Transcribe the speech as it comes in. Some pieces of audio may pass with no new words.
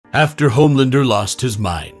After Homelander lost his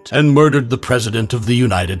mind and murdered the President of the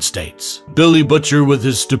United States, Billy Butcher with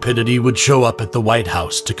his stupidity would show up at the White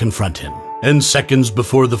House to confront him. And seconds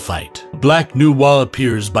before the fight, Black Noir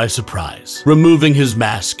appears by surprise, removing his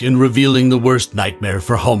mask and revealing the worst nightmare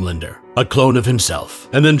for Homelander, a clone of himself,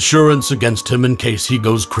 an insurance against him in case he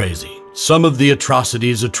goes crazy. Some of the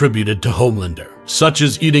atrocities attributed to Homelander, such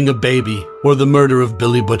as eating a baby or the murder of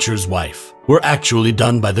Billy Butcher's wife, were actually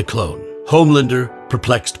done by the clone. Homelander,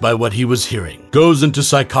 perplexed by what he was hearing, goes into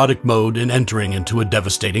psychotic mode and entering into a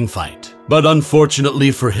devastating fight. But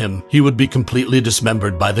unfortunately for him, he would be completely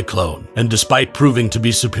dismembered by the clone, and despite proving to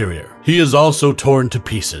be superior, he is also torn to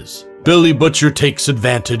pieces. Billy Butcher takes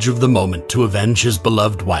advantage of the moment to avenge his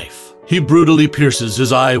beloved wife. He brutally pierces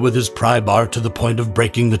his eye with his pry bar to the point of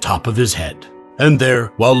breaking the top of his head. And there,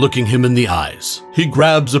 while looking him in the eyes, he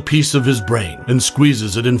grabs a piece of his brain and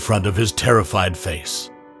squeezes it in front of his terrified face.